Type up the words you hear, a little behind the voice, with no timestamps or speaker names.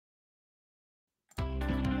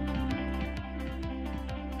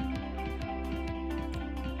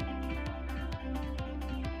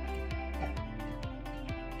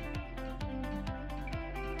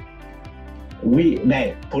Oui,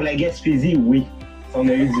 ben, pour la Gaspésie, oui. On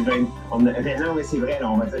a eu du 20. Ben non, mais c'est vrai, là,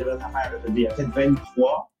 on va dire votre affaire. Il y a fait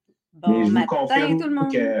 23. Mais Bon je vous matin, confirme tout le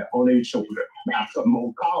monde. qu'on a eu chaud. Là. Ben, en tout cas,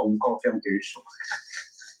 mon corps vous confirme qu'il y a eu chaud.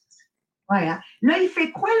 Ouais, hein. Là, il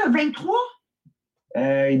fait quoi, le 23?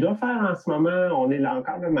 Il doit faire en ce moment, on est là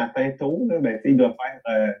encore le matin tôt, là, ben, il doit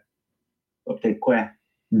faire peut-être quoi?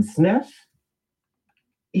 19?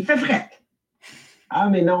 Il fait frais. Ah,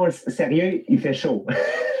 mais non, sérieux, il fait chaud.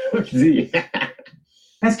 Je dis.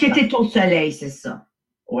 Parce que t'es au soleil, c'est ça.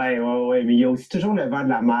 Oui, mais il y a aussi toujours le vent de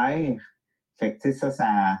la mer. Fait que, tu sais,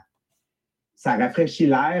 ça rafraîchit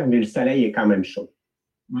l'air, mais le soleil est quand même chaud.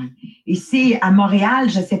 Ouais. Ici, à Montréal,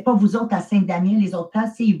 je ne sais pas, vous autres, à Saint-Damien, les autres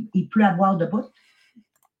places, il pleut à boire debout.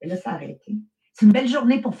 Et là, ça a arrêté. C'est une belle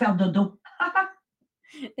journée pour faire dodo.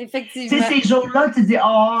 Effectivement. Tu sais, ces jours-là, tu dis,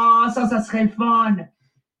 oh, ça serait le fun.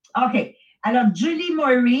 OK. Alors, Julie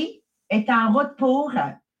Murray est en route pour,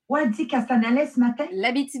 où elle dit qu'elle s'en allait ce matin?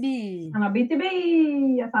 L'Abitibi. En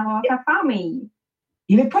Abitibi, elle s'en va voir sa famille.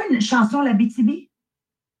 Il n'y avait pas une chanson, l'Abitibi?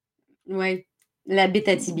 Oui, la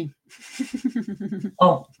Bétatibi.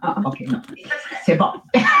 Oh, OK, non. C'est bon.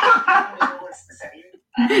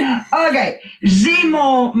 OK. J'ai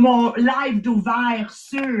mon live d'ouvert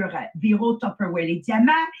sur Viro Tupperware les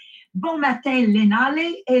diamants. Bon matin,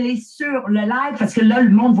 Lénalé. Elle est sur le live parce que là, le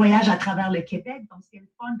monde voyage à travers le Québec. Donc, c'est le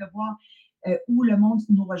fun de voir où le monde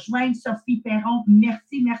nous rejoint. Sophie Perron,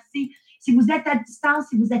 merci. Si vous êtes à distance,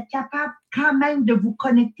 si vous êtes capable quand même de vous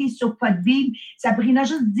connecter sur Podbean, Sabrina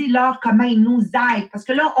juste dit leur comment ils nous aident. Parce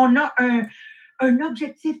que là, on a un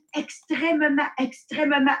objectif extrêmement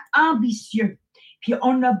ambitieux. Puis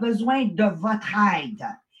on a besoin de votre aide.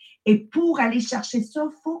 Et pour aller chercher ça,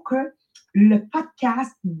 il faut que le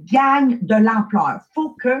podcast gagne de l'ampleur. Il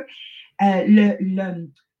faut que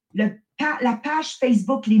la page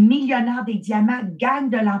Facebook Les Millionnaires des Diamants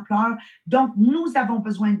gagne de l'ampleur. Donc, nous avons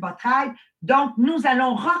besoin de votre aide. Donc, nous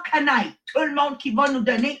allons reconnaître tout le monde qui va nous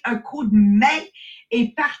donner un coup de main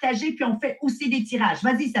et partager, puis on fait aussi des tirages.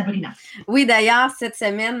 Vas-y, Sabrina. Oui, d'ailleurs, cette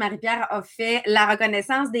semaine, Marie-Pierre a fait la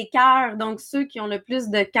reconnaissance des cœurs, donc ceux qui ont le plus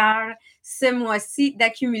de cœurs ce mois-ci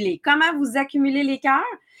d'accumuler. Comment vous accumulez les cœurs?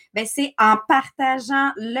 Bien, c'est en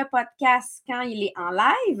partageant le podcast quand il est en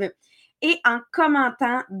live et en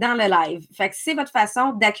commentant dans le live. Fait que c'est votre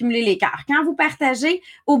façon d'accumuler les cœurs. Quand vous partagez,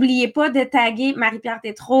 n'oubliez pas de taguer Marie-Pierre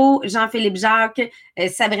Tétrault, Jean-Philippe Jacques,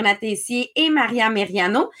 Sabrina Tessier et Maria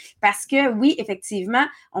Meriano parce que oui, effectivement,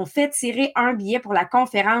 on fait tirer un billet pour la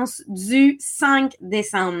conférence du 5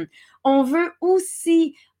 décembre. On veut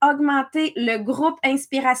aussi augmenter le groupe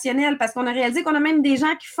inspirationnel parce qu'on a réalisé qu'on a même des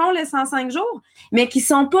gens qui font le 105 jours, mais qui ne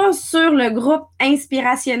sont pas sur le groupe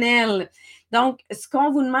inspirationnel. Donc, ce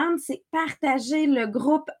qu'on vous demande, c'est partager le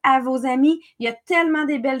groupe à vos amis. Il y a tellement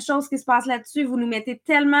des belles choses qui se passent là-dessus. Vous nous mettez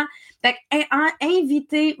tellement... Fait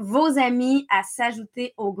invitez vos amis à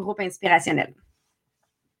s'ajouter au groupe inspirationnel.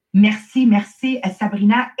 Merci,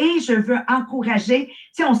 Sabrina. Et je veux encourager, tu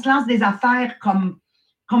sais, on se lance des affaires comme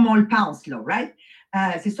on le pense, là, right?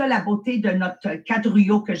 C'est ça la beauté de notre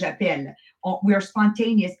quadrillot que j'appelle. We are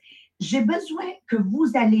spontaneous. J'ai besoin que vous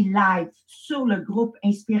allez live sur le groupe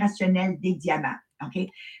inspirationnel des diamants. OK?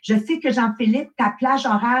 Je sais que Jean-Philippe, ta plage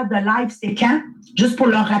horaire de live, c'est quand? Juste pour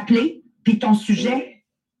le rappeler. Puis ton sujet?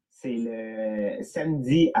 C'est le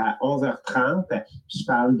samedi à 11h30. Je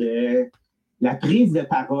parle de la prise de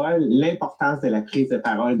parole, l'importance de la prise de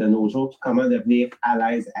parole de nos jours, puis comment devenir à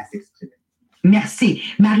l'aise à s'exprimer. Merci.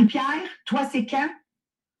 Marie-Pierre, toi, c'est quand?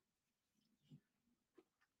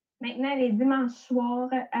 Maintenant, les dimanches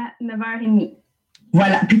soirs à 9h30.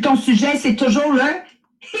 Voilà. Puis ton sujet, c'est toujours le...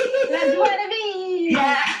 La joie de vivre!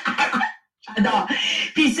 Yeah! J'adore.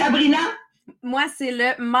 Puis Sabrina? Moi, c'est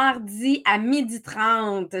le mardi à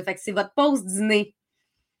 12h30. Fait que c'est votre pause dîner.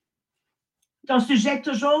 Ton sujet,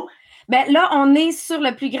 toujours? Ben là, on est sur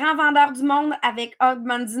le plus grand vendeur du monde avec Og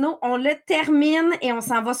Mandino. On le termine et on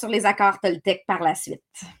s'en va sur les accords Toltec par la suite.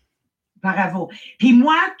 Bravo. Puis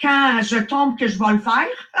moi, quand je tombe que je vais le faire,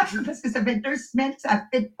 parce que ça fait 2 semaines que ça ne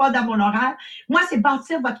fait pas dans mon horaire, moi, c'est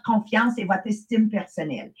bâtir votre confiance et votre estime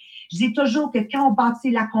personnelle. Je dis toujours que quand on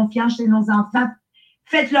bâtit la confiance chez nos enfants,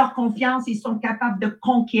 faites-leur confiance, ils sont capables de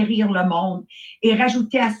conquérir le monde. Et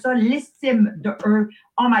rajoutez à ça l'estime de eux.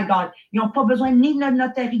 Oh my God, ils n'ont pas besoin ni de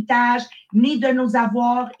notre héritage, ni de nos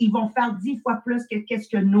avoirs. Ils vont faire 10 fois plus que qu'est-ce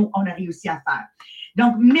que nous, on a réussi à faire.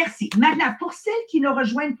 Donc, merci. Maintenant, pour celles qui nous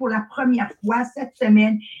rejoignent pour la première fois cette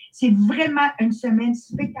semaine, c'est vraiment une semaine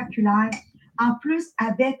spectaculaire. En plus,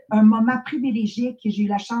 avec un moment privilégié que j'ai eu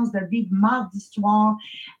la chance de vivre mardi soir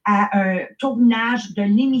à un tournage de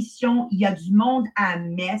l'émission « Il y a du monde à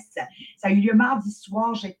Metz ». Ça a eu lieu mardi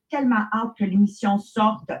soir. J'ai tellement hâte que l'émission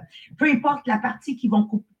sorte. Peu importe la partie qu'ils vont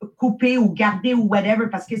couper ou garder ou whatever,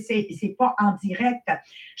 parce que c'est pas en direct.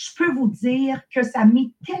 Je peux vous dire que ça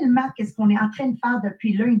met tellement qu'est-ce qu'on est en train de faire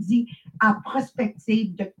depuis lundi en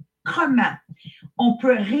prospective de comment on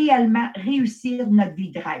peut réellement réussir notre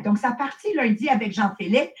vie de rêve. Donc, ça partit lundi avec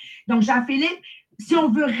Jean-Philippe. Donc, Jean-Philippe, si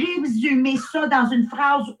on veut résumer ça dans une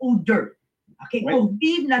phrase ou deux, okay, oui. Pour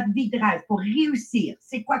vivre notre vie de rêve, pour réussir,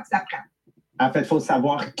 c'est quoi que ça prend? En fait, il faut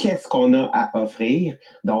savoir qu'est-ce qu'on a à offrir.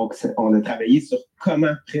 Donc, on a travaillé sur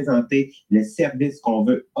comment présenter le service qu'on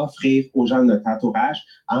veut offrir aux gens de notre entourage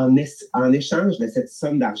en échange de cette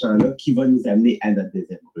somme d'argent-là qui va nous amener à notre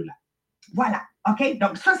désir brûlant. Voilà. OK?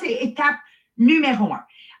 Donc, ça, c'est étape numéro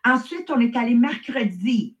 1. Ensuite, on est allé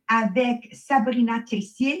mercredi avec Sabrina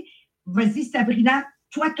Tessier. Vas-y, Sabrina,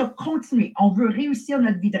 toi, tu as continué. On veut réussir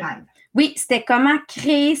notre vie de rêve. Oui, c'était comment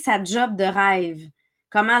créer sa job de rêve.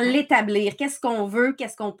 Comment l'établir? Qu'est-ce qu'on veut?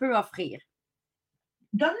 Qu'est-ce qu'on peut offrir?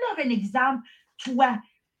 Donne-leur un exemple. Toi,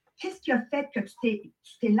 qu'est-ce qui a fait que tu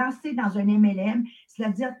t'es lancé dans un MLM?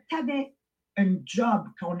 C'est-à-dire, tu avais un job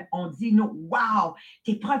qu'on dit, nous, wow,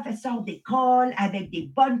 tu es professeur d'école avec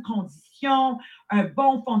des bonnes conditions, un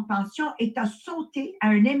bon fonds de pension, et tu as sauté à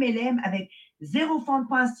un MLM avec 0 fonds de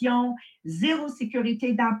pension, 0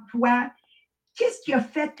 sécurité d'emploi. Qu'est-ce qui a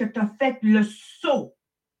fait que tu as fait le saut?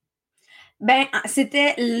 Ben,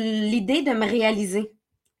 c'était l'idée de me réaliser.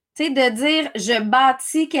 Tu sais, de dire, je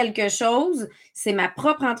bâtis quelque chose, c'est ma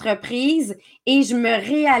propre entreprise et je me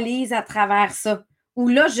réalise à travers ça. Où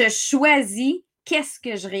là, je choisis qu'est-ce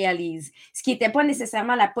que je réalise. Ce qui n'était pas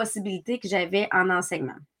nécessairement la possibilité que j'avais en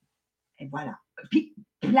enseignement. Et voilà. Puis,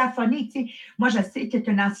 plafonner, tu sais, moi, je sais que tu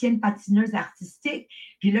es une ancienne patineuse artistique.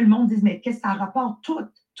 Puis là, le monde dit, mais qu'est-ce que ça rapporte? Tout.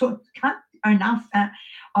 Quand un enfant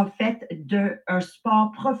a fait un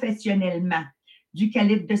sport professionnellement, du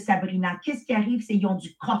calibre de Sabrina, qu'est-ce qui arrive? C'est qu'ils ont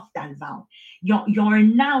du coffre dans le ventre. Ils ont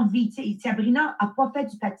une envie. Tu sais, Sabrina n'a pas fait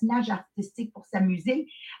du patinage artistique pour s'amuser,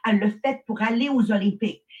 elle l'a fait pour aller aux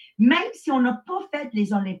Olympiques. Même si on n'a pas fait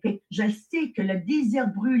les Olympiques, je sais que le désir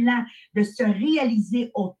brûlant de se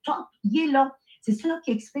réaliser au top, il est là. C'est ça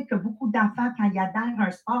qui explique que beaucoup d'enfants, quand ils adhèrent à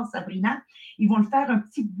un sport, Sabrina, ils vont le faire un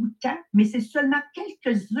petit bout de temps, mais c'est seulement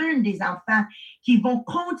quelques-unes des enfants qui vont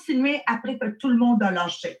continuer après que tout le monde a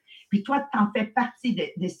lâché. Puis toi, tu en fais partie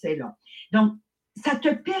de ceux-là. Donc, ça te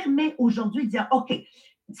permet aujourd'hui de dire, OK,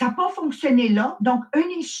 ça n'a pas fonctionné là, donc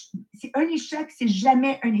un échec, c'est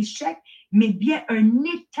jamais un échec, mais bien une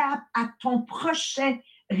étape à ton prochain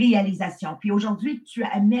réalisation. Puis aujourd'hui, tu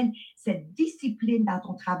amènes cette discipline dans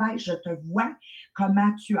ton travail. Je te vois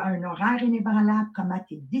comment tu as un horaire inébranlable, comment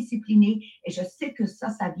tu es discipliné. Et je sais que ça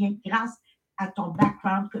vient grâce à ton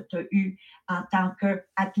background que tu as eu en tant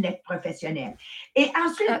qu'athlète professionnel. Et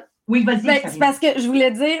ensuite, oui, vas-y. Ben, c'est parce que je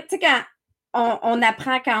voulais dire, tu sais, quand on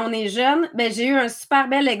apprend quand on est jeune, ben, j'ai eu un super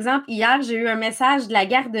bel exemple. Hier, j'ai eu un message de la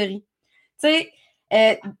garderie. Tu sais,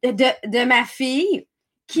 de ma fille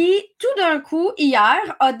qui, tout d'un coup,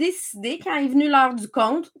 hier, a décidé, quand est venu l'heure du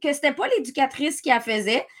compte, que c'était pas l'éducatrice qui la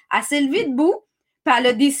faisait. Elle s'est levée debout, puis elle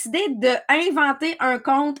a décidé d'inventer un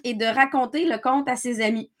conte et de raconter le conte à ses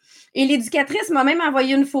amis. Et l'éducatrice m'a même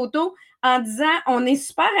envoyé une photo en disant, on est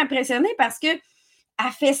super impressionnés parce que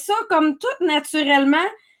elle fait ça comme tout naturellement.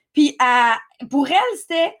 Puis pour elle,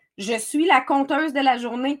 c'était, je suis la conteuse de la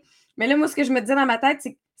journée. Mais là, moi, ce que je me disais dans ma tête,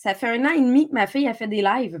 c'est que ça fait 1 an et demi que ma fille a fait des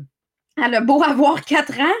lives. Elle a beau avoir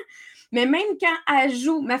 4 ans, mais même quand elle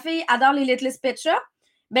joue, ma fille adore les Little Pet Shop,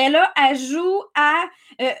 ben là, elle joue à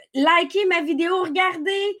liker ma vidéo,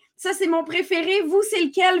 regardez, ça c'est mon préféré, vous c'est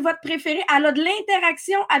lequel votre préféré? Elle a de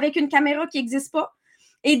l'interaction avec une caméra qui n'existe pas.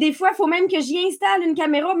 Et des fois, il faut même que j'y installe une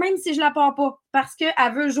caméra, même si je ne la pars pas, parce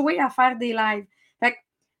qu'elle veut jouer à faire des lives. Fait que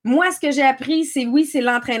moi, ce que j'ai appris, c'est oui, c'est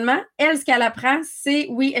l'entraînement. Elle, ce qu'elle apprend, c'est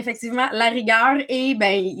oui, effectivement, la rigueur. Et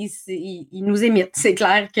bien, il nous imite. C'est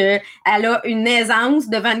clair qu'elle a une aisance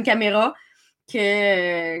devant une caméra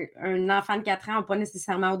qu'un enfant de 4 ans n'a pas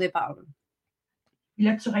nécessairement au départ. Puis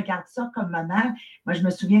là, tu regardes ça comme maman. Moi, je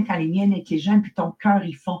me souviens quand les miennes étaient jeunes, puis ton cœur,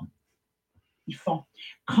 ils font.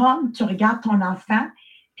 Comme tu regardes ton enfant,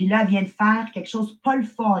 puis là, elle vient de faire quelque chose pas le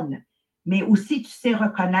fun, mais aussi tu sais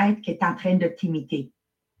reconnaître qu'elle est en train de t'imiter.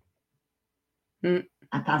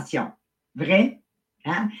 Attention. Vrai?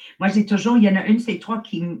 Hein? Moi, j'ai toujours, il y en a une, c'est toi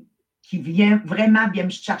qui vient me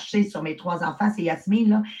chercher sur mes 3 enfants, c'est Yasmine,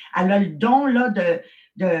 là. Elle a le don, là,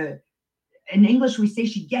 de in English, we say,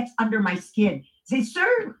 she gets under my skin. C'est sûr,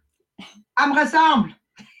 elle me ressemble.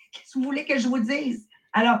 Qu'est-ce que vous voulez que je vous dise?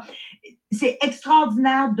 Alors, c'est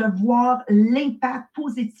extraordinaire de voir l'impact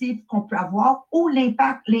positif qu'on peut avoir ou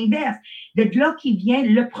l'impact l'inverse. De là qui vient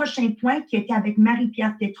le prochain point qui était avec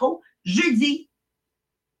Marie-Pierre Tétrault, jeudi.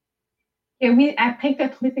 Et oui, après que tu as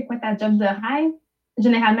trouvé c'est quoi ta job de rêve,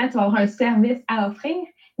 généralement, tu vas avoir un service à offrir,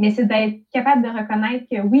 mais c'est d'être capable de reconnaître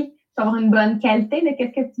que oui, tu vas avoir une bonne qualité de ce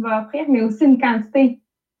que tu vas offrir, mais aussi une quantité.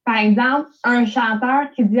 Par exemple, un chanteur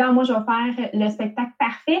qui dit « Ah, moi, je vais faire le spectacle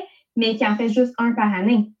parfait », mais qui en fait juste un par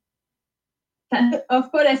année. Ça n'offre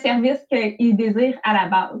pas le service qu'il désire à la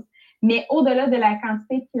base. Mais au-delà de la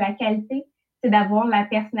quantité et la qualité, c'est d'avoir la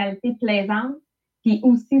personnalité plaisante, puis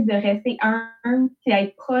aussi de rester humble et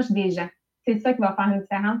être proche des gens. C'est ça qui va faire une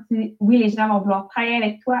différence. Si, oui, les gens vont vouloir travailler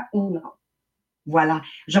avec toi ou non. Voilà.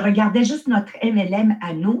 Je regardais juste notre MLM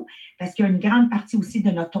à nous, parce qu'il y a une grande partie aussi de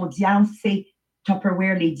notre audience, c'est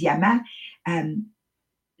Tupperware, les diamants.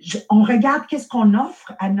 On regarde qu'est-ce qu'on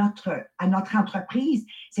offre à notre entreprise.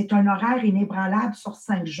 C'est un horaire inébranlable sur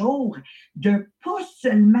 5 jours, de pas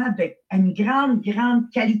seulement une grande, grande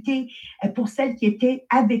qualité. Pour celles qui étaient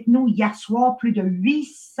avec nous hier soir, plus de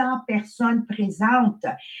 800 personnes présentes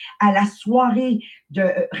à la soirée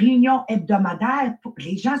de réunion hebdomadaire.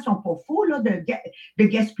 Les gens sont pas fous là, de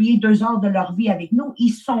gaspiller 2 heures de leur vie avec nous.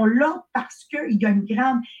 Ils sont là parce qu'il y a une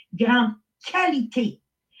grande, grande qualité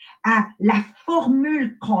à la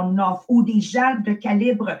formule qu'on offre ou des gens de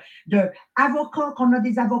calibre d'avocats, qu'on a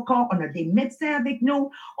des avocats, on a des médecins avec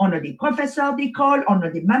nous, on a des professeurs d'école, on a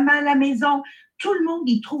des mamans à la maison. Tout le monde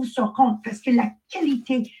y trouve son compte parce que la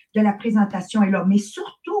qualité de la présentation est là, mais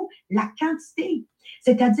surtout la quantité.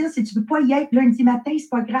 C'est-à-dire, si tu ne peux pas y être lundi matin, c'est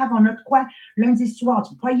pas grave, on a de quoi lundi soir.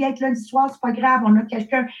 Tu ne peux pas y être lundi soir, c'est pas grave, on a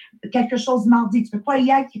quelque chose mardi. Tu ne peux pas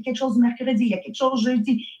y être, il y a quelque chose mercredi, il y a quelque chose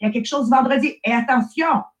jeudi, il y a quelque chose vendredi. Et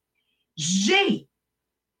attention, j'ai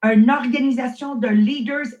une organisation de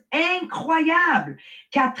leaders incroyable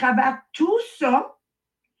qu'à travers tout ça,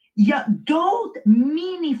 il y a d'autres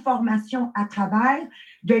mini-formations à travers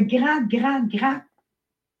de grande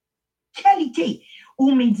qualité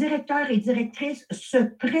où mes directeurs et directrices se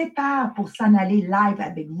préparent pour s'en aller live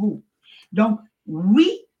avec vous. Donc, oui,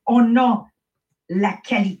 on a la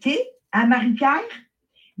qualité à Marie-Pierre,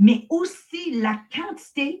 mais aussi la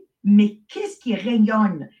quantité, mais qu'est-ce qui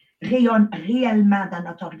rayonne réellement dans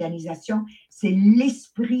notre organisation, c'est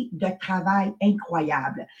l'esprit de travail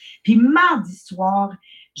incroyable. Puis mardi soir,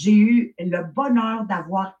 j'ai eu le bonheur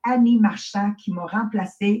d'avoir Annie Marchand qui m'a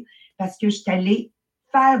remplacée parce que je suis allée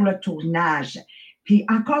faire le tournage. Puis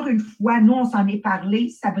encore une fois, nous, on s'en est parlé,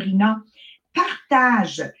 Sabrina,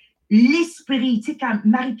 partage l'esprit. Tu sais, quand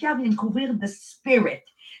Marie-Pierre vient de couvrir The Spirit,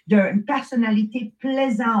 d'une personnalité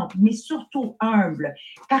plaisante, mais surtout humble.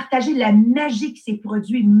 Partager la magie qui s'est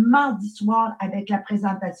produite mardi soir avec la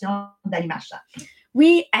présentation d'Annie Marchand.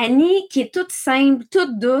 Oui, Annie, qui est toute simple,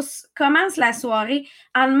 toute douce, commence la soirée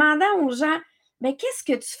en demandant aux gens, mais qu'est-ce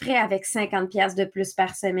que tu ferais avec 50$ de plus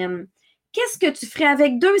par semaine? Qu'est-ce que tu ferais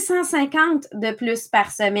avec 250 de plus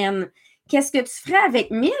par semaine? Qu'est-ce que tu ferais avec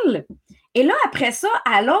 1000? Et là, après ça,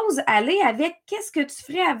 elle ose aller avec qu'est-ce que tu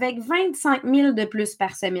ferais avec 25 000 de plus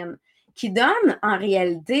par semaine, qui donne en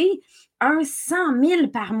réalité un 100 000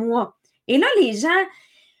 par mois. Et là, les gens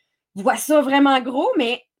voient ça vraiment gros,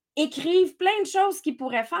 mais écrivent plein de choses qu'ils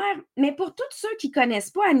pourraient faire. Mais pour tous ceux qui ne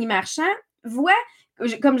connaissent pas Annie Marchand, voient,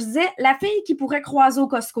 comme je disais, la fille qui pourrait croiser au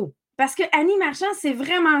Costco. Parce que Annie Marchand, c'est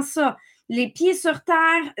vraiment ça. Les pieds sur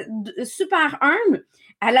terre, super humble.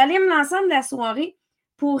 Elle anime l'ensemble de la soirée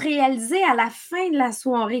pour réaliser à la fin de la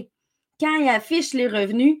soirée, quand il affiche les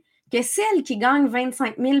revenus, que celle qui gagne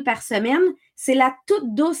 25 000 par semaine, c'est la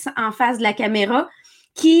toute douce en face de la caméra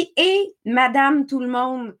qui est Madame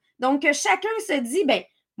Tout-le-Monde. Donc, chacun se dit, ben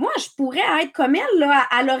moi, je pourrais être comme elle, là.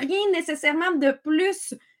 Elle n'a rien nécessairement de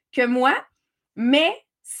plus que moi, mais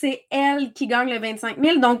c'est elle qui gagne le 25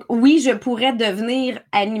 000. Donc, oui, je pourrais devenir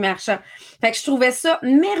Annie Marchand. Fait que je trouvais ça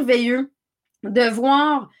merveilleux de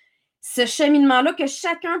voir ce cheminement-là que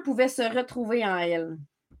chacun pouvait se retrouver en elle.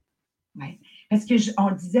 Oui, parce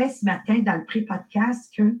qu'on disait ce matin dans le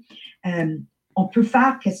pré-podcast que on peut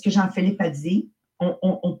faire ce que Jean-Philippe a dit,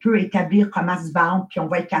 on peut établir comment se vendre, puis on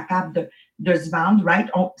va être capable de se vendre, right?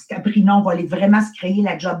 Sabrina, on va aller vraiment se créer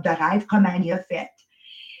la job de rêve comme Annie a fait.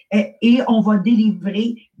 Et on va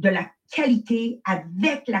délivrer de la qualité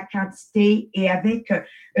avec la quantité et avec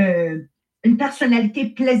une personnalité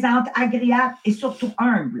plaisante, agréable et surtout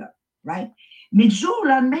humble, right? Mais du jour au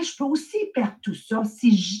lendemain, je peux aussi perdre tout ça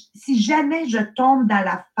si jamais je tombe dans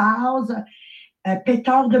la phase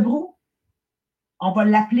pétard de brou. On va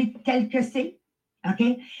l'appeler tel que c'est. OK?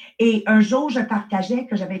 Et un jour, je partageais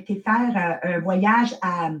que j'avais été faire un voyage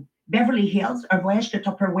Beverly Hills, un voyage que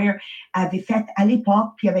Tupperware avait fait à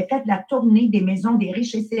l'époque, puis avait fait la tournée des maisons des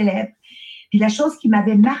riches et célèbres. Puis la chose qui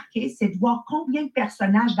m'avait marqué, c'est de voir combien de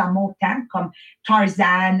personnages dans mon temps, comme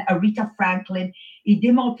Tarzan, Aretha Franklin, ils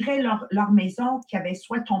démontraient leur maison qui avait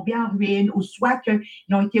soit tombé en ruine ou soit qu'ils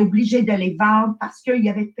ont été obligés de les vendre parce qu'ils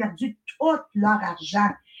avaient perdu tout leur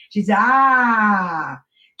argent. J'ai dit,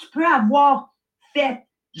 tu peux avoir fait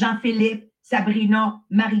Jean-Philippe, Sabrina,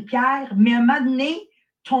 Marie-Pierre, mais à un moment donné,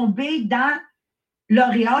 tomber dans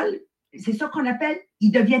l'auréole, c'est ça qu'on appelle,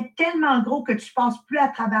 il devient tellement gros que tu ne passes plus à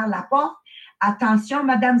travers la porte. Attention,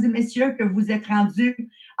 mesdames et messieurs, que vous êtes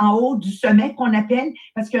rendus en haut du sommet qu'on appelle,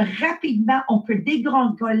 parce que rapidement, on peut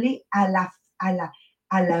dégringoler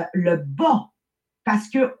le bas, parce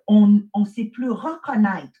qu'on ne sait plus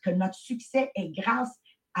reconnaître que notre succès est grâce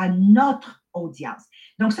à notre audience.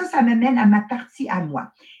 Donc ça m'amène à ma partie à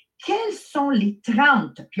moi. Quels sont les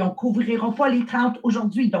 30, puis on ne couvrira pas les 30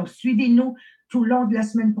 aujourd'hui, donc suivez-nous tout le long de la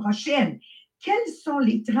semaine prochaine. Quelles sont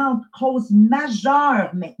les 30 causes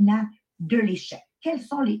majeures maintenant de l'échec? Quelles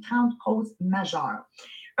sont les 30 causes majeures?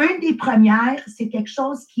 Une des premières, c'est quelque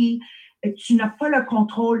chose qui, tu n'as pas le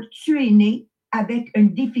contrôle, tu es né avec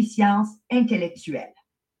une déficience intellectuelle.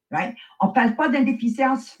 Right? On ne parle pas d'une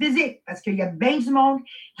déficience physique, parce qu'il y a bien du monde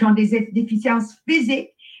qui ont des déficiences physiques,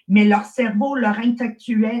 mais leur cerveau, leur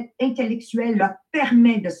intellectuel leur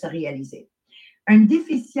permet de se réaliser. Une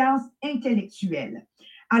déficience intellectuelle.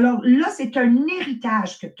 Alors là, c'est un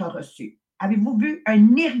héritage que tu as reçu. Avez-vous vu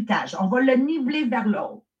un héritage? On va le niveler vers le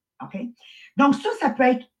haut. OK? Donc ça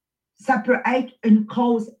peut être une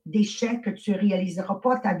cause d'échec que tu ne réaliseras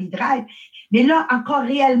pas ta vie de rêve. Mais là, encore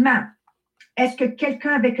réellement, est-ce que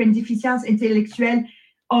quelqu'un avec une déficience intellectuelle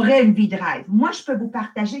aurait une vie de rêve? Moi, je peux vous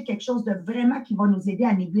partager quelque chose de vraiment qui va nous aider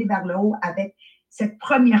à niveler vers le haut avec cette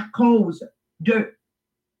première cause de,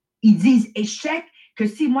 ils disent échec, que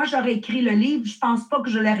si moi j'aurais écrit le livre, je ne pense pas que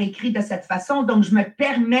je l'aurais écrit de cette façon, donc je me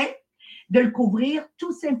permets de le couvrir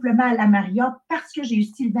tout simplement à la Marriott parce que j'ai eu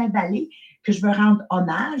Sylvain Vallée, que je veux rendre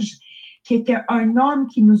hommage, qui était un homme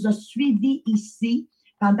qui nous a suivis ici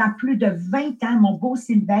pendant plus de 20 ans, mon beau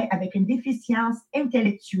Sylvain, avec une déficience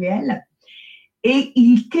intellectuelle. Et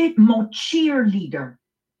il était mon cheerleader.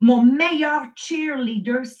 Mon meilleur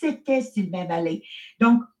cheerleader, c'était Sylvain Vallée.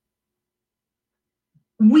 Donc,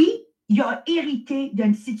 oui, il a hérité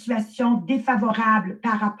d'une situation défavorable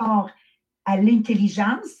par rapport à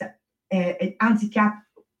l'intelligence, handicap,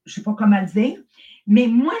 je ne sais pas comment le dire, mais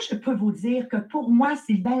moi, je peux vous dire que pour moi,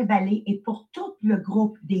 Sylvain Vallée et pour tout le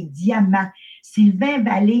groupe des Diamants, Sylvain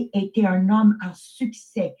Vallée était un homme en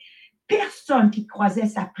succès. Personne qui croisait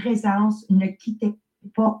sa présence ne quittait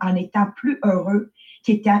pas en étant plus heureux,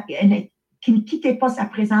 qui ne quittait pas sa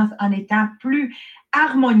présence en étant plus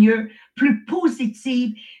harmonieux, plus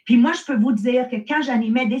positive. Puis moi, je peux vous dire que quand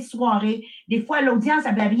j'animais des soirées, des fois, l'audience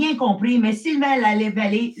n'avait rien compris, mais Sylvain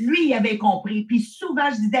Vallée, lui, il avait compris. Puis souvent,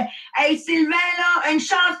 je disais, « Hey, Sylvain, là, une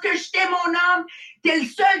chance que je t'ai, mon homme, t'es le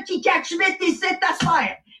seul qui catch vite ici ta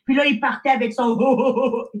sphère. » Puis là, il partait avec son «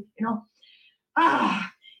 you know?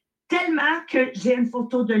 Tellement que j'ai une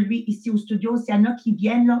photo de lui ici au studio. S'il y en a qui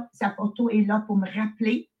viennent, là, sa photo est là pour me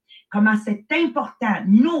rappeler comment c'est important,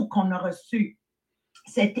 nous, qu'on a reçu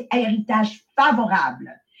cet héritage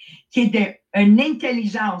favorable, qui est d'une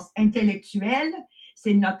intelligence intellectuelle.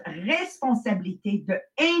 C'est notre responsabilité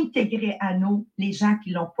d'intégrer à nous les gens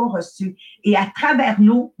qui ne l'ont pas reçu. Et à travers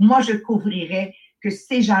nous, moi, je couvrirai que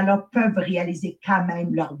ces gens-là peuvent réaliser quand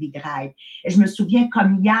même leur vie de rêve. Et je me souviens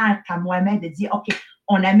comme hier, quand Mohamed a dit, OK,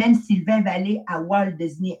 on amène Sylvain Vallée à Walt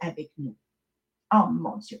Disney avec nous. Oh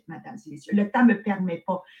mon Dieu, mesdames et messieurs, le temps ne me permet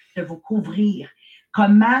pas de vous couvrir.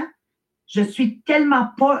 Comment je suis tellement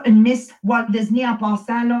pas une Miss Walt Disney en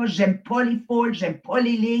passant, là, j'aime pas les foules, j'aime pas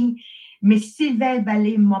les lignes, mais Sylvain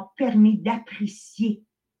Vallée m'a permis d'apprécier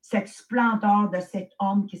cette splendeur de cet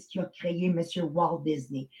homme, qu'est-ce qu'il a créé, M. Walt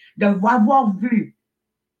Disney. De avoir vu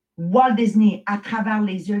Walt Disney à travers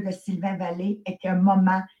les yeux de Sylvain Vallée était un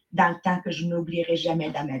moment dans le temps que je n'oublierai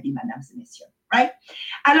jamais dans ma vie, mesdames et messieurs. Right?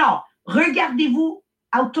 Alors, regardez-vous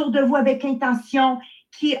autour de vous avec intention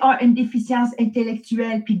qui a une déficience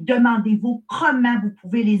intellectuelle, puis demandez-vous comment vous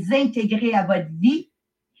pouvez les intégrer à votre vie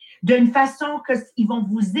d'une façon qu'ils vont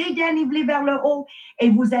vous aider à niveler vers le haut et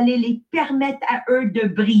vous allez les permettre à eux de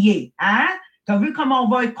briller. Hein? Tu as vu comment on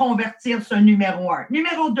va convertir ce numéro 1.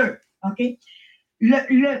 Numéro 2, OK?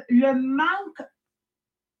 Le manque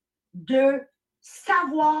de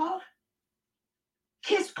savoir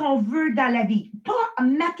qu'est-ce qu'on veut dans la vie, pas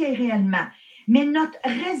matériellement, mais notre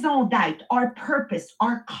raison d'être, our purpose,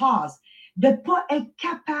 our cause, de ne pas être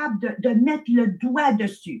capable de mettre le doigt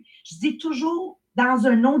dessus. Je dis toujours, dans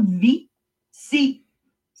une autre vie, si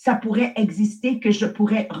ça pourrait exister, que je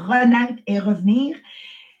pourrais renaître et revenir.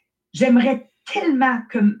 J'aimerais tellement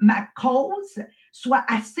que ma cause soit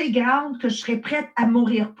assez grande que je serais prête à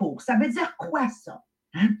mourir pour. Ça veut dire quoi, ça?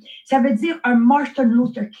 Hein? Ça veut dire un Martin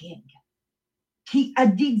Luther King qui a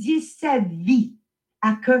dédié sa vie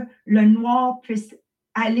à que le noir puisse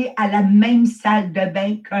aller à la même salle de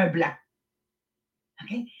bain qu'un blanc.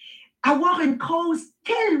 Okay? Avoir une cause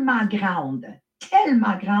tellement grande,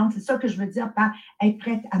 c'est ça que je veux dire par être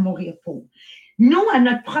prête à mourir pour. Nous, à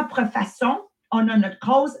notre propre façon, on a notre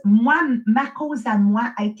cause. Moi, ma cause à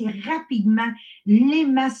moi a été rapidement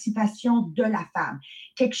l'émancipation de la femme.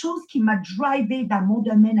 Quelque chose qui m'a drivé dans mon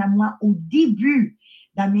domaine à moi au début,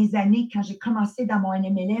 dans mes années, quand j'ai commencé dans mon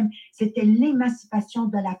NMLM, c'était l'émancipation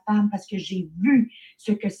de la femme parce que j'ai vu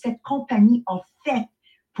ce que cette compagnie a fait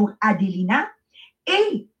pour Adelina.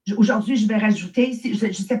 Et aujourd'hui, je vais rajouter, je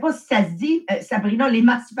ne sais pas si ça se dit, Sabrina,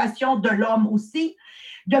 l'émancipation de l'homme aussi,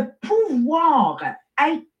 de pouvoir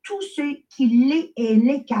être tout ce qu'il est et elle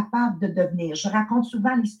est capable de devenir. Je raconte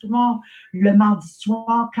souvent l'histoire le mardi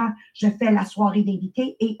soir quand je fais la soirée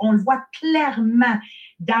d'invités et on le voit clairement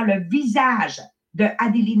dans le visage de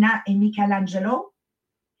Adelina et Michelangelo,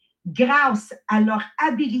 grâce à leur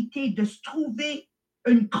habilité de se trouver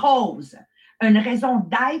une cause, une raison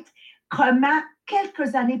d'être, comment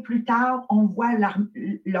quelques années plus tard, on voit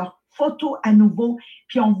leur photo à nouveau,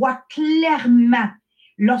 puis on voit clairement,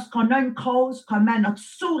 lorsqu'on a une cause, comment notre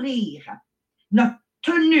sourire, notre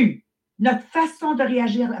tenue, notre façon de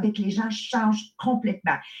réagir avec les gens change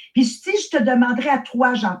complètement. Puis si je te demanderais à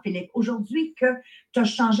toi, Jean-Philippe, aujourd'hui que tu as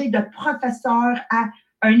changé de professeur à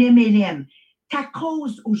un MLM, ta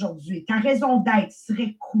cause aujourd'hui, ta raison d'être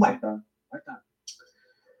serait quoi?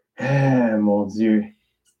 Mon Dieu.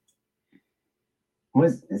 Moi,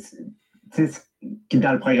 tu sais,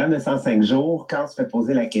 dans le programme de 105 jours, quand on se fait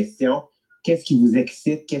poser la question, qu'est-ce qui vous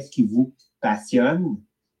excite, qu'est-ce qui vous passionne,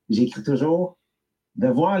 j'écris toujours de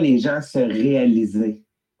voir les gens se réaliser.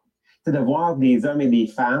 C'est de voir des hommes et des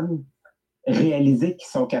femmes réaliser qu'ils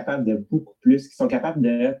sont capables de beaucoup plus, qu'ils sont capables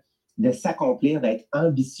de s'accomplir, d'être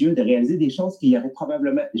ambitieux, de réaliser des choses qu'ils n'auraient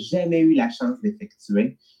probablement jamais eu la chance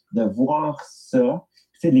d'effectuer, de voir ça,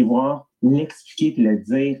 de les voir l'expliquer et le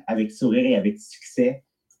dire avec sourire et avec succès.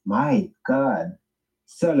 My God!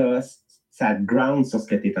 Ça, là, ça te ground sur ce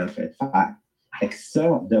que tu es en train de faire. Fait que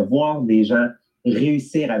ça, de voir des gens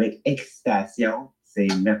réussir avec excitation, c'est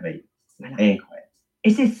merveilleux. C'est incroyable. Et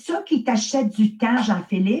c'est ça qui t'achète du temps,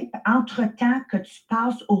 Jean-Philippe, entre-temps que tu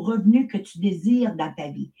passes aux revenus que tu désires dans ta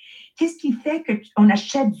vie. Qu'est-ce qui fait qu'on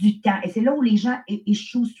achète du temps? Et c'est là où les gens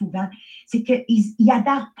échouent souvent. C'est qu'ils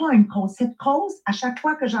n'adhèrent pas à une cause. Cette cause, à chaque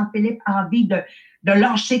fois que Jean-Philippe a envie de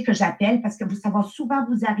lâcher, que j'appelle, parce que ça va souvent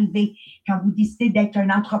vous arriver quand vous décidez d'être un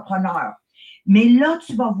entrepreneur. Mais là,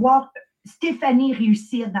 tu vas voir Stéphanie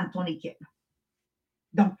réussir dans ton équipe.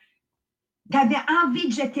 Donc, tu avais envie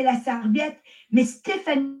de jeter la serviette, mais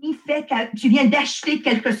Stéphanie fait que tu viens d'acheter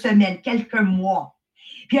quelques semaines, quelques mois.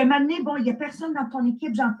 Puis à un moment donné, bon, il n'y a personne dans ton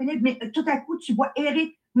équipe, Jean-Philippe, mais tout à coup, tu vois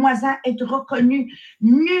Éric Moisan être reconnu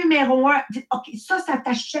numéro 1. OK, ça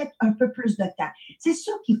t'achète un peu plus de temps. C'est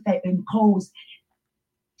ça qui fait une cause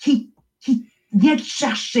qui vient te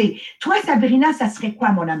chercher. Toi, Sabrina, ça serait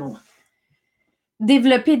quoi, mon amour?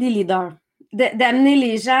 Développer des leaders. D'amener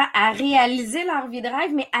les gens à réaliser leur vie de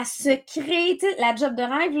rêve, mais à se créer, tu sais, la job de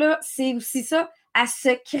rêve, là, c'est aussi ça, à se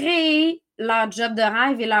créer leur job de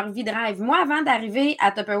rêve et leur vie de rêve. Moi, avant d'arriver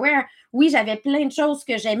à Tupperware, oui, j'avais plein de choses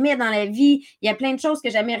que j'aimais dans la vie, il y a plein de choses que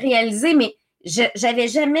j'aimais réaliser, mais j'avais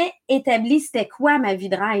jamais établi c'était quoi ma vie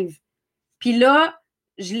de rêve. Puis là,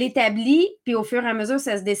 je l'établis, puis au fur et à mesure,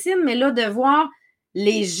 ça se dessine, mais là, de voir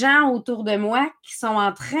les gens autour de moi qui sont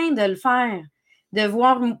en train de le faire, de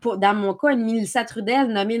voir, dans mon cas, une Mélissa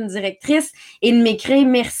Trudel nommer une directrice et de m'écrire «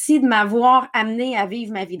 Merci de m'avoir amené à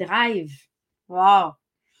vivre ma vie de rêve. » Wow!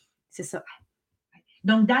 C'est ça.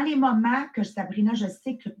 Donc, dans les moments que, Sabrina, je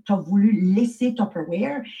sais que tu as voulu laisser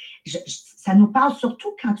Tupperware, ça nous parle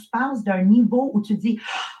surtout quand tu passes d'un niveau où tu dis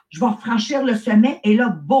 « Je vais franchir le sommet » et là,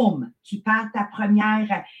 boum, tu perds ta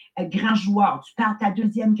première grand joueur, tu perds ta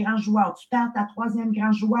deuxième grand joueur, tu perds ta troisième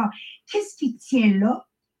grand joueur. Qu'est-ce qui tient là?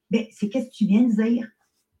 Bien, c'est qu'est-ce que tu viens de dire.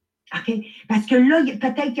 OK? Parce que là,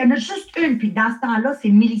 peut-être qu'il y en a juste une, puis dans ce temps-là, c'est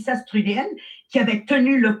Mélissa Strudel qui avait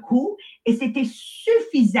tenu le coup et c'était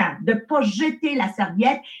suffisant de ne pas jeter la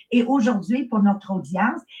serviette. Et aujourd'hui, pour notre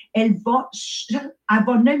audience, elle va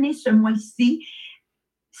nommer ce mois-ci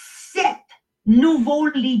 7 nouveaux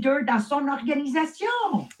leaders dans son organisation.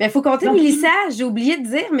 Il faut compter donc, Mélissa, j'ai oublié de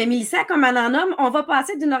dire, mais Mélissa, comme elle en nomme, on va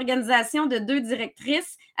passer d'une organisation de 2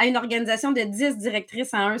 directrices à une organisation de 10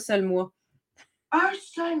 directrices en un seul mois. Un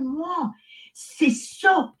seul mois! C'est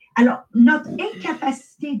ça. Alors, notre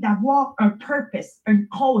incapacité d'avoir un purpose, une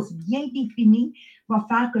cause bien définie, va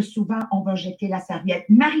faire que souvent, on va jeter la serviette.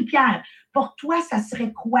 Marie-Pierre, pour toi, ça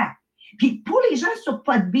serait quoi? Puis pour les gens sur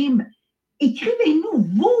Podbeam, écrivez-nous,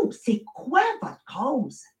 vous, c'est quoi votre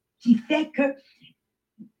cause qui fait que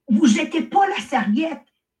vous ne jetez pas la serviette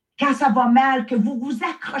quand ça va mal, que vous vous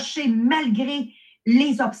accrochez malgré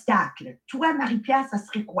les obstacles? Toi, Marie-Pierre, ça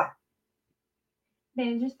serait quoi?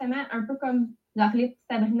 Bien, justement, un peu comme j'appelais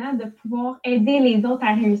Sabrina, de pouvoir aider les autres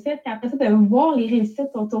à réussir, puis après ça, de voir les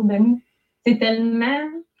réussites autour de nous. C'est tellement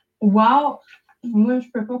wow! Moi, je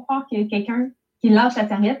peux pas croire qu'il y a quelqu'un qui lâche la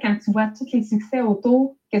serviette quand tu vois tous les succès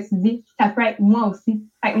autour, que tu dis, ça peut être moi aussi.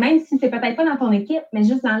 Fait que même si c'est peut-être pas dans ton équipe, mais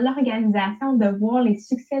juste dans l'organisation, de voir les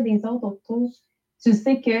succès des autres autour, tu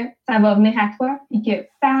sais que ça va venir à toi, et que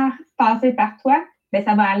passer par toi, bien,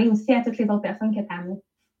 ça va aller aussi à toutes les autres personnes que tu aimes.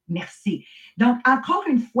 Merci. Donc, encore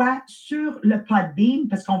une fois, sur le Podbeam,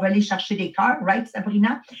 parce qu'on va aller chercher des cœurs, right,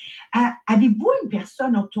 Sabrina? Avez-vous une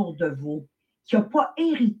personne autour de vous qui n'a pas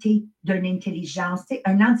hérité d'une intelligence,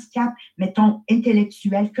 un handicap, mettons,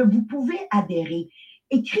 intellectuel, que vous pouvez adhérer?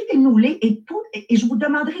 Écrivez-nous-les et je vous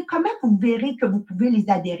demanderai comment vous verrez que vous pouvez les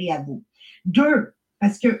adhérer à vous. 2,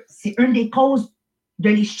 parce que c'est une des causes de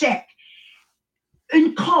l'échec.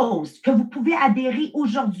 Une cause que vous pouvez adhérer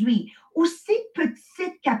aujourd'hui, aussi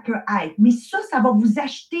petite qu'elle peut être, mais ça va vous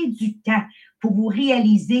acheter du temps pour vous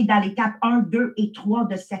réaliser dans l'étape 1, 2 et 3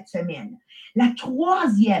 de cette semaine. La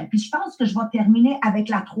troisième, puis je pense que je vais terminer avec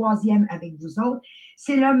la troisième avec vous autres,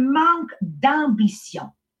 c'est le manque d'ambition.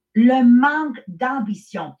 Le manque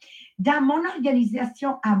d'ambition. Dans mon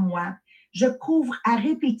organisation à moi, je couvre à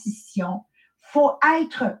répétition, il faut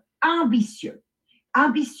être ambitieux.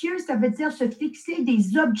 Ambitieux, ça veut dire se fixer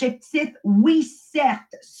des objectifs, oui,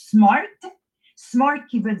 certes, smart. Smart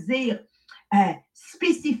qui veut dire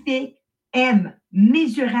spécifique, M,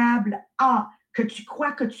 mesurable, A, que tu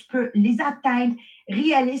crois que tu peux les atteindre,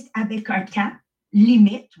 réaliste avec un temps,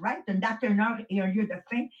 limite, right? Une date, une heure et un lieu de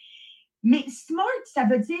fin. Mais smart, ça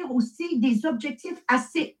veut dire aussi des objectifs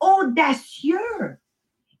assez audacieux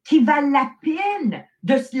qui valent la peine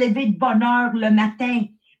de se lever de bonne heure le matin,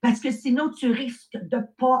 parce que sinon, tu risques de ne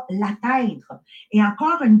pas l'atteindre. Et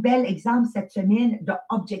encore un bel exemple cette semaine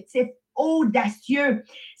d'objectif audacieux,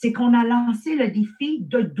 c'est qu'on a lancé le défi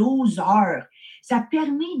de 12 heures. Ça a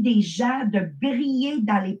permis des gens de briller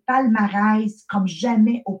dans les palmarès comme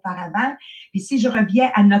jamais auparavant. Et si je reviens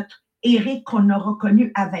à notre Éric qu'on a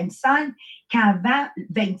reconnu à 25, qu'avant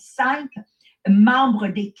 25, membre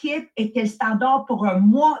d'équipe était le standard pour un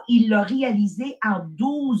mois, il l'a réalisé en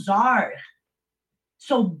 12 heures.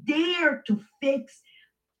 So dare to fix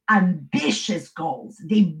ambitious goals,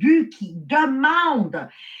 des buts qui demandent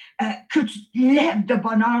que tu te lèves de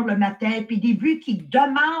bonne heure le matin, puis des buts qui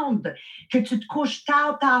demandent que tu te couches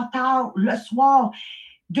tard le soir.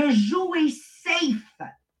 De jouer safe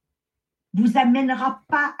vous amènera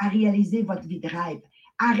pas à réaliser votre vie de rêve.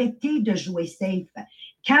 Arrêtez de jouer safe.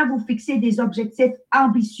 Quand vous fixez des objectifs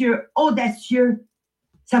ambitieux, audacieux,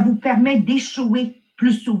 ça vous permet d'échouer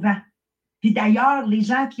plus souvent. Puis d'ailleurs, les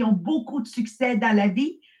gens qui ont beaucoup de succès dans la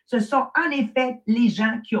vie, ce sont en effet les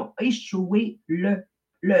gens qui ont échoué le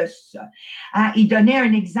plus. Il donnait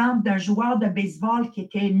un exemple d'un joueur de baseball qui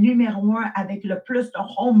était numéro 1 avec le plus de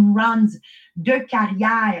home runs de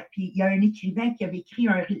carrière. Puis il y a un écrivain qui avait écrit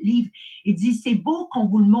un livre. Il dit, c'est beau qu'on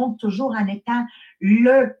vous le montre toujours en étant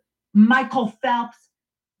le Michael Phelps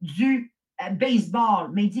du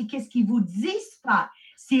baseball. Mais il dit, qu'est-ce qu'ils vous disent pas?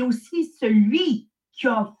 C'est aussi celui qui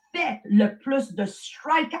a fait le plus de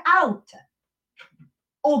strike-out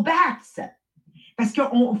au bats. Parce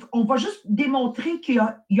qu'on va juste démontrer qu'il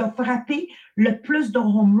a frappé le plus de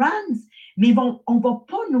home runs, mais on ne va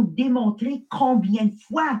pas nous démontrer combien de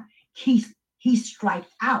fois he strike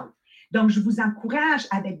out. Donc, je vous encourage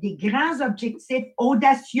avec des grands objectifs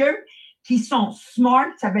audacieux qui sont smart,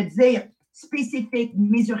 ça veut dire spécifique,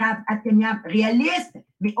 mesurable, atteignable, réaliste,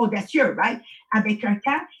 mais audacieux, right? Avec un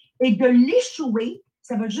temps. Et de l'échouer,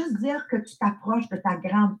 ça veut juste dire que tu t'approches de ta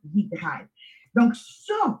grande vie de rêve. Donc,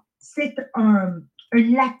 ça, c'est une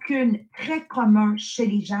lacune très commune chez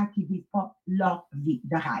les gens qui ne vivent pas leur vie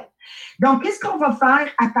de rêve. Donc, qu'est-ce qu'on va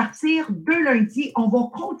faire à partir de lundi? On va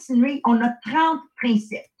continuer. On a 30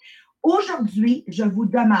 principes. Aujourd'hui, je vous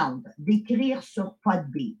demande d'écrire sur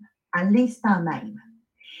Podbeam à l'instant même.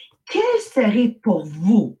 Quel serait pour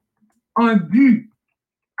vous un but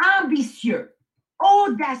ambitieux,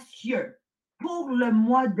 audacieux pour le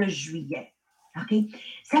mois de juillet? Okay?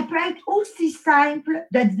 Ça peut être aussi simple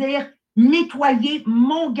de dire nettoyer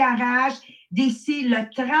mon garage d'ici le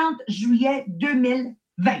 30 juillet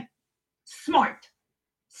 2020. Smart,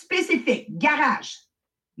 spécifique, garage,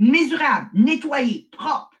 mesurable, nettoyé,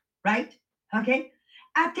 propre, right? OK?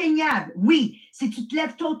 Atteignable, oui. Si tu te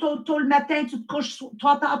lèves tôt le matin, tu te couches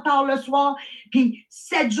tard le soir, puis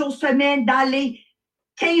 7 jours semaine dans les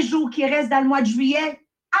 15 jours qui restent dans le mois de juillet,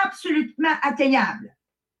 absolument atteignable.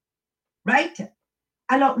 Right?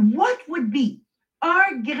 Alors, what would be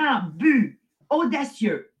un grand but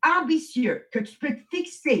audacieux, ambitieux, que tu peux te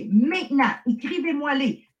fixer maintenant?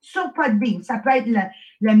 Écrivez-moi-les sur Podbean. Ça peut être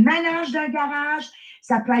le ménage d'un garage,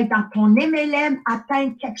 ça peut être dans ton MLM,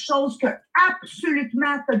 atteindre quelque chose que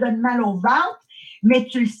absolument te donne mal au ventre, mais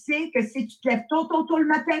tu le sais que si tu te lèves tôt le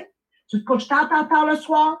matin, tu te couches tard le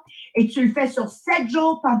soir, et tu le fais sur 7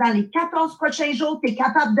 jours pendant les 14 prochains jours, tu es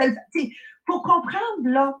capable de le faire. Il faut comprendre,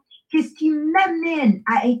 là, qu'est-ce qui m'amène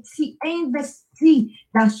à être si investi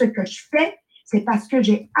dans ce que je fais, c'est parce que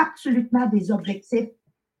j'ai absolument des objectifs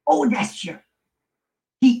audacieux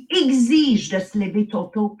qui exigent de se lever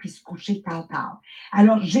tôt puis se coucher tard.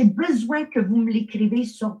 Alors, j'ai besoin que vous me l'écrivez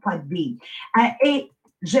sur Podbean. Et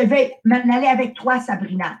je vais m'en aller avec toi,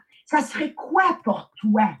 Sabrina. Ça serait quoi pour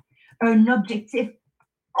toi un objectif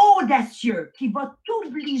audacieux qui va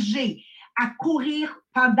t'obliger à courir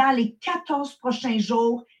pendant les 14 prochains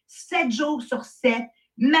jours, 7 jours sur 7,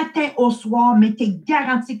 matin au soir, mais tu es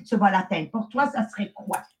garanti que tu vas l'atteindre. Pour toi, ça serait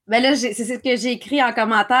quoi? Ben là, c'est ce que j'ai écrit en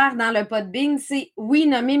commentaire dans le Podbean, c'est oui,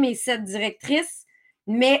 nommer mes 7 directrices,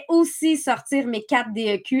 mais aussi sortir mes 4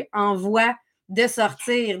 DEQ en voie de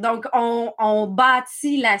sortir. Donc, on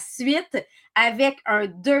bâtit la suite avec un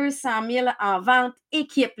 200 000 en vente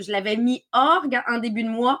équipe. Je l'avais mis org en début de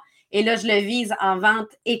mois et là, je le vise en vente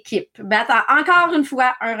équipe. Ben, attends, encore une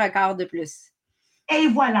fois, un record de plus. Et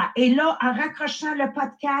voilà. Et là, en raccrochant le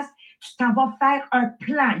podcast, tu t'en vas faire un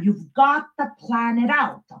plan. You've got to plan it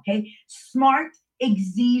out, OK? SMART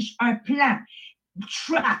exige un plan.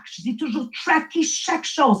 Track, je dis toujours tracker chaque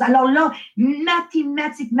chose. Alors là,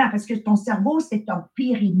 mathématiquement, parce que ton cerveau, c'est un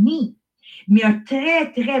pire ennemi, mais un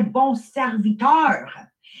très, très bon serviteur.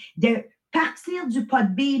 De partir du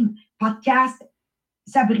Podbean podcast,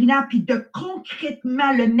 Sabrina, puis de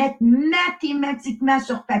concrètement le mettre mathématiquement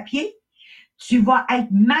sur papier, tu vas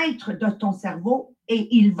être maître de ton cerveau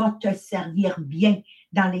et il va te servir bien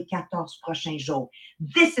dans les 14 prochains jours.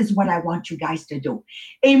 This is what I want you guys to do.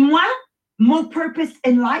 Et moi, mon purpose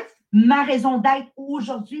in life, ma raison d'être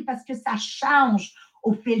aujourd'hui, parce que ça change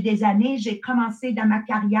au fil des années. J'ai commencé dans ma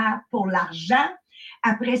carrière pour l'argent.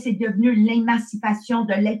 Après, c'est devenu l'émancipation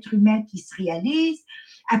de l'être humain qui se réalise.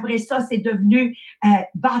 Après ça, c'est devenu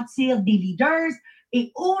bâtir des leaders.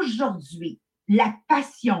 Et aujourd'hui, la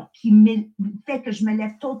passion qui me fait que je me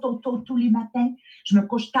lève tôt tous les matins, je me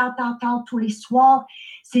couche tard tous les soirs,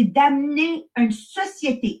 c'est d'amener une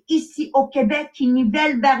société ici au Québec qui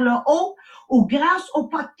nivelle vers le haut, où grâce au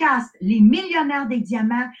podcast Les Millionnaires des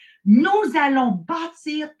Diamants, nous allons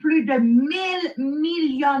bâtir plus de 1000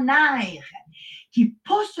 millionnaires qui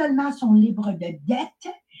pas seulement sont libres de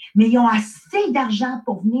dettes, mais ils ont assez d'argent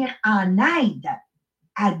pour venir en aide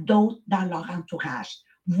à d'autres dans leur entourage.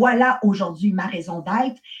 Voilà aujourd'hui ma raison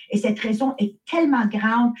d'être et cette raison est tellement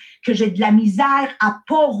grande que j'ai de la misère à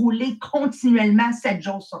pas rouler continuellement 7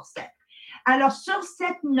 jours sur 7. Alors, sur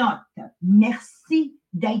cette note, merci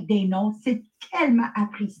d'être des nôtres. C'est tellement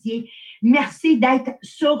apprécié. Merci d'être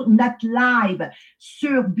sur notre live,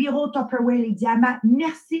 sur Bureau Tupperware Les Diamants.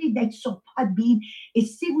 Merci d'être sur Podbean. Et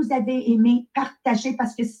si vous avez aimé, partagez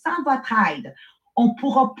parce que sans votre aide, on ne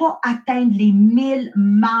pourra pas atteindre les 1000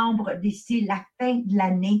 membres d'ici la fin de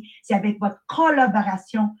l'année. C'est avec votre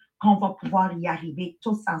collaboration qu'on va pouvoir y arriver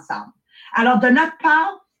tous ensemble. Alors, de notre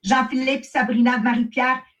part, Jean-Philippe, Sabrina,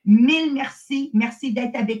 Marie-Pierre, 1000 merci. Merci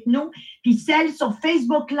d'être avec nous. Puis celle sur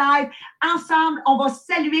Facebook Live, ensemble, on va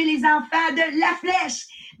saluer les enfants de La Flèche.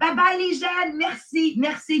 Bye bye les jeunes. Merci.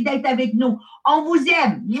 Merci d'être avec nous. On vous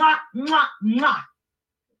aime. Mouah, mouah, mouah.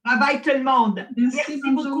 Bye bye tout le monde. Merci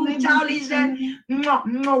beaucoup. Journée, ciao les jeunes. Mouah,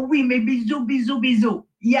 mouah, oui, mais bisous, bisous, bisous.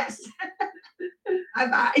 Yes. Bye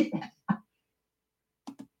bye.